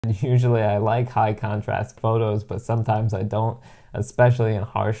Usually I like high contrast photos, but sometimes I don't, especially in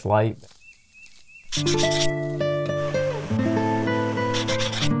harsh light. I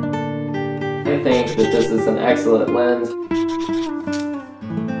think that this is an excellent lens.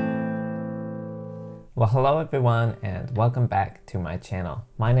 Well, hello everyone and welcome back to my channel.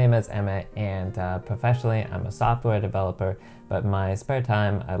 My name is Emmett and professionally I'm a software developer, but in my spare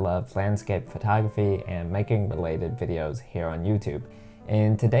time I love landscape photography and making related videos here on YouTube.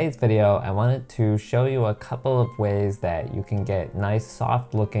 In today's video, I wanted to show you a couple of ways that you can get nice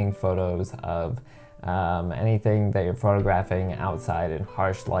soft looking photos of anything that you're photographing outside in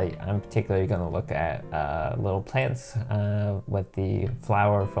harsh light. I'm particularly going to look at little plants with the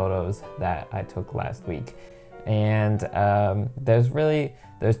flower photos that I took last week. And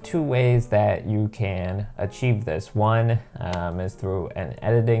there's two ways that you can achieve this. One is through an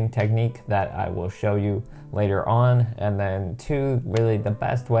editing technique that I will show you later on, and then two, really the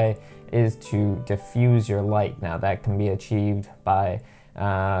best way is to diffuse your light. Now that can be achieved by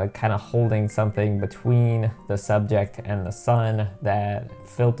kind of holding something between the subject and the sun that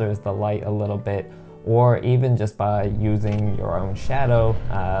filters the light a little bit, or even just by using your own shadow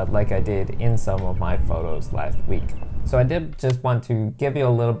like I did in some of my photos last week. So I did just want to give you a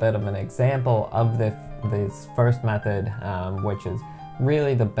little bit of an example of this first method, which is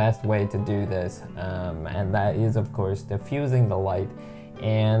really the best way to do this, and that is of course diffusing the light.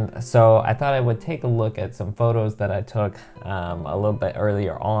 And so I thought I would take a look at some photos that I took a little bit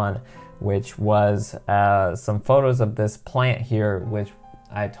earlier on, which was some photos of this plant here, which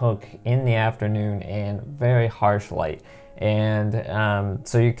I took in the afternoon in very harsh light. And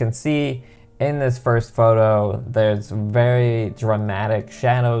so you can see in this first photo, there's very dramatic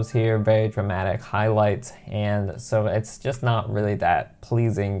shadows here, very dramatic highlights, and so it's just not really that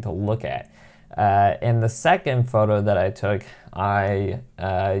pleasing to look at. In the second photo that I took, I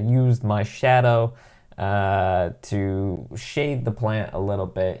used my shadow to shade the plant a little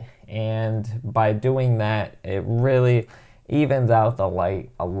bit, and by doing that, it really evens out the light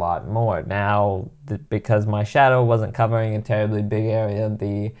a lot more. Now, because my shadow wasn't covering a terribly big area,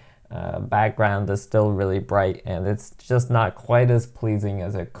 the background is still really bright, and it's just not quite as pleasing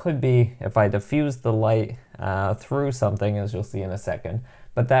as it could be if I diffuse the light through something, as you'll see in a second.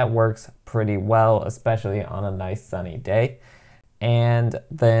 But that works pretty well, especially on a nice sunny day. And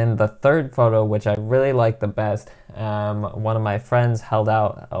then the third photo, which I really like the best, one of my friends held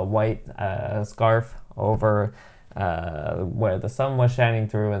out a white scarf over where the sun was shining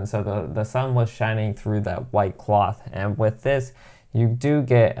through, and so the sun was shining through that white cloth. And with this, you do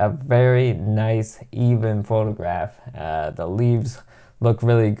get a very nice, even photograph. The leaves look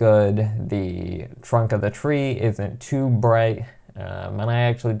really good. The trunk of the tree isn't too bright. And I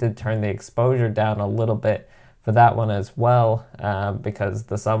actually did turn the exposure down a little bit for that one as well, because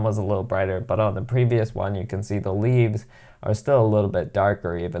the sun was a little brighter. But on the previous one, you can see the leaves are still a little bit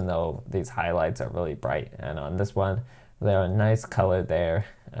darker, even though these highlights are really bright. And on this one, they're a nice color there.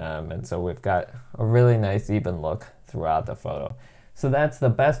 And so we've got a really nice, even look throughout the photo. So that's the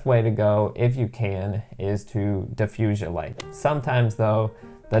best way to go, if you can, is to diffuse your light. Sometimes though,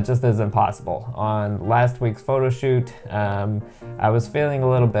 that just isn't possible. On last week's photo shoot, I was feeling a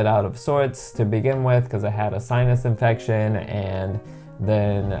little bit out of sorts to begin with because I had a sinus infection, and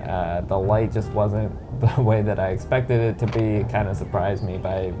then the light just wasn't the way that I expected it to be. It kind of surprised me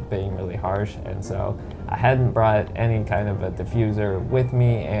by being really harsh, and so I hadn't brought any kind of a diffuser with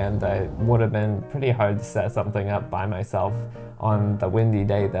me, and it would have been pretty hard to set something up by myself on the windy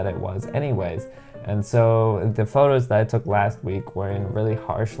day that it was anyways. And so the photos that I took last week were in really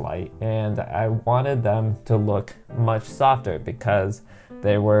harsh light, and I wanted them to look much softer because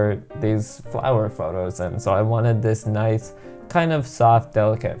they were these flower photos, and so I wanted this nice kind of soft,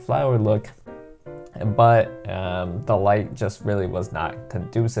 delicate flower look, but the light just really was not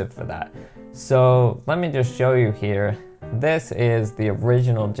conducive for that. So let me just show you here. This is the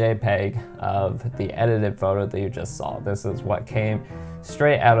original JPEG of the edited photo that you just saw. This is what came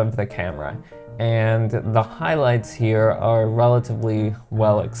straight out of the camera. And the highlights here are relatively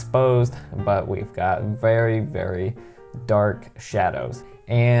well exposed, but we've got very, very dark shadows.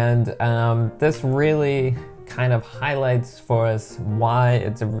 And this really kind of highlights for us why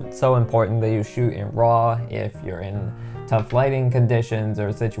it's so important that you shoot in RAW if you're in tough lighting conditions or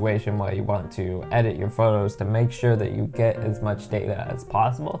a situation where you want to edit your photos, to make sure that you get as much data as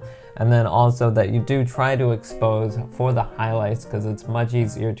possible, and then also that you do try to expose for the highlights, because it's much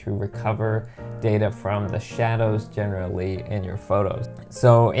easier to recover data from the shadows generally in your photos.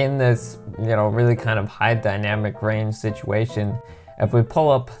 So in this, really kind of high dynamic range situation, if we pull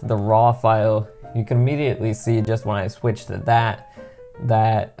up the RAW file, you can immediately see just when I switch to that,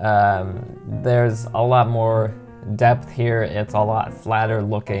 that there's a lot more depth here. It's a lot flatter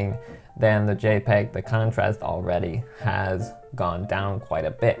looking than the JPEG. The contrast already has gone down quite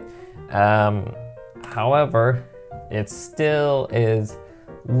a bit. However, it still is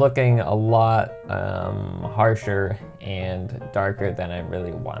looking a lot harsher and darker than I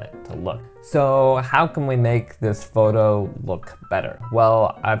really want it to look. So how can we make this photo look better?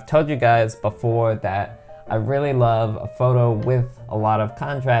 Well, I've told you guys before that I really love a photo with a lot of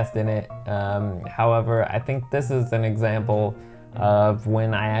contrast in it. However, I think this is an example of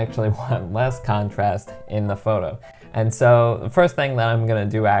when I actually want less contrast in the photo. And so the first thing that I'm gonna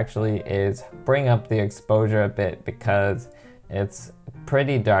do actually is bring up the exposure a bit because it's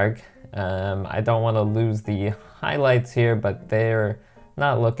pretty dark. I don't want to lose the highlights here, but they're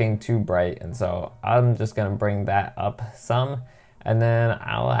not looking too bright, and so I'm just gonna bring that up some, and then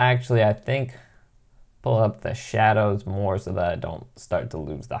I'll actually, I think, pull up the shadows more so that I don't start to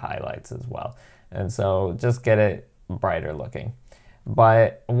lose the highlights as well, and so just get it brighter looking.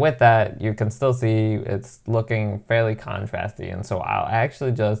 But with that, you can still see it's looking fairly contrasty, and so I'll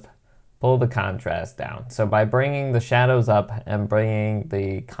actually just pull the contrast down. So by bringing the shadows up and bringing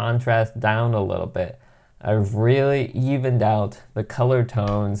the contrast down a little bit, I've really evened out the color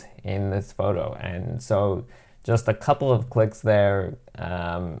tones in this photo. And so just a couple of clicks there,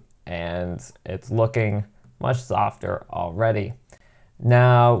 and it's looking much softer already.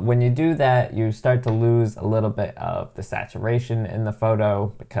 Now, when you do that, you start to lose a little bit of the saturation in the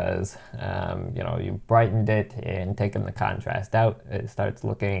photo because, you know, you brightened it and taken the contrast out. It starts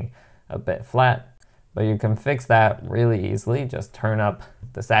looking a bit flat, but you can fix that really easily. Just turn up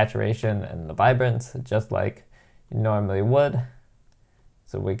the saturation and the vibrance just like you normally would.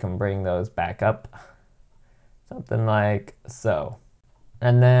 So we can bring those back up, something like so.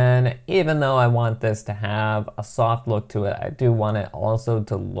 And then even though I want this to have a soft look to it, I do want it also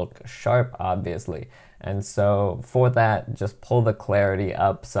to look sharp, obviously. And so for that, just pull the clarity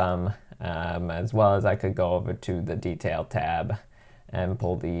up some, as well as I could go over to the detail tab and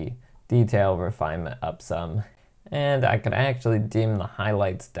pull the detail refinement up some. And I could actually dim the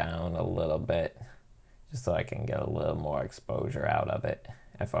highlights down a little bit, just so I can get a little more exposure out of it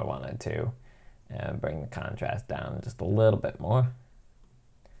if I wanted to, and bring the contrast down just a little bit more.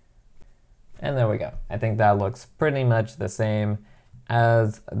 And there we go. I think that looks pretty much the same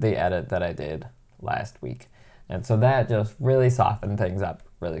as the edit that I did last week. And so that just really softened things up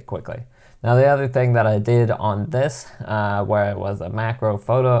really quickly. Now the other thing that I did on this, where it was a macro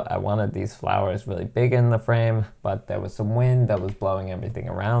photo, I wanted these flowers really big in the frame, but there was some wind that was blowing everything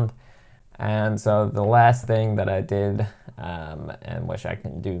around. And so the last thing that I did, and which I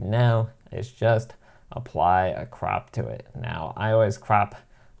can do now, is just apply a crop to it. Now I always crop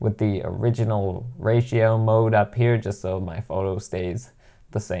with the original ratio mode up here, just so my photo stays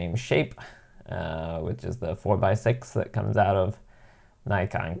the same shape, which is the 4:6 that comes out of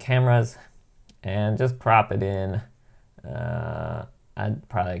Nikon cameras, and just crop it in. I'd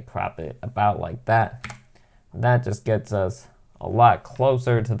probably crop it about like that. That just gets us a lot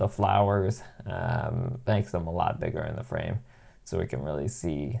closer to the flowers, makes them a lot bigger in the frame, so we can really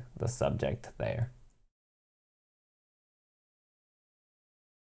see the subject there.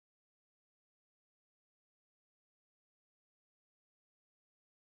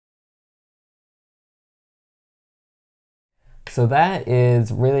 So that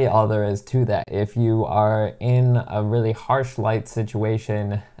is really all there is to that. If you are in a really harsh light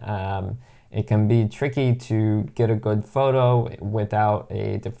situation, it can be tricky to get a good photo without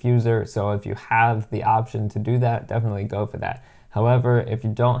a diffuser. So if you have the option to do that, definitely go for that. However, if you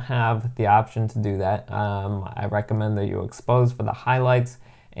don't have the option to do that, I recommend that you expose for the highlights,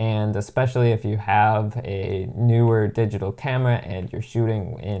 and especially if you have a newer digital camera and you're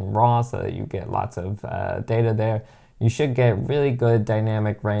shooting in RAW so that you get lots of data there, you should get really good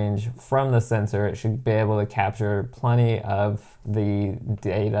dynamic range from the sensor. It should be able to capture plenty of the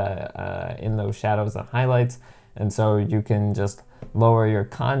data in those shadows and highlights. And so you can just lower your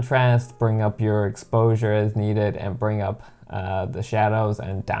contrast, bring up your exposure as needed, and bring up the shadows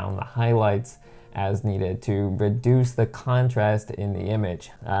and down the highlights as needed to reduce the contrast in the image.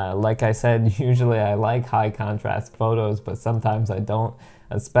 Like I said, usually I like high contrast photos, but sometimes I don't.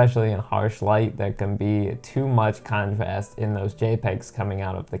 Especially in harsh light, there can be too much contrast in those JPEGs coming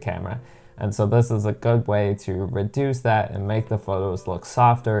out of the camera. And so this is a good way to reduce that and make the photos look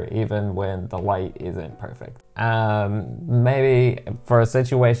softer even when the light isn't perfect. Maybe for a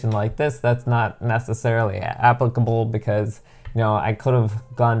situation like this, that's not necessarily applicable because, you know, I could have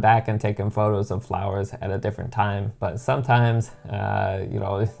gone back and taken photos of flowers at a different time, but sometimes, you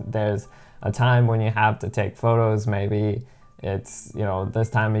know, there's a time when you have to take photos. Maybe It's, you know, this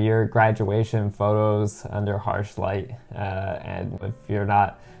time of year, graduation photos under harsh light, and if you're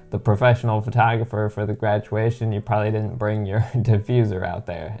not the professional photographer for the graduation, you probably didn't bring your diffuser out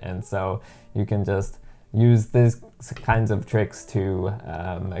there, and so you can just use these kinds of tricks to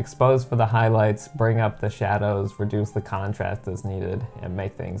expose for the highlights, bring up the shadows, reduce the contrast as needed, and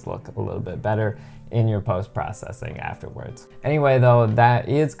make things look a little bit better in your post-processing afterwards. Anyway though, that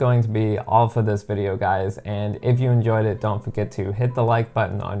is going to be all for this video, guys, and if you enjoyed it, don't forget to hit the like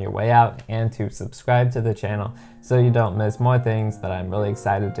button on your way out and to subscribe to the channel so you don't miss more things that I'm really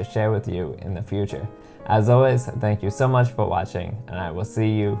excited to share with you in the future. As always, thank you so much for watching, and I will see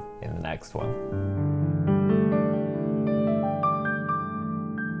you in the next one.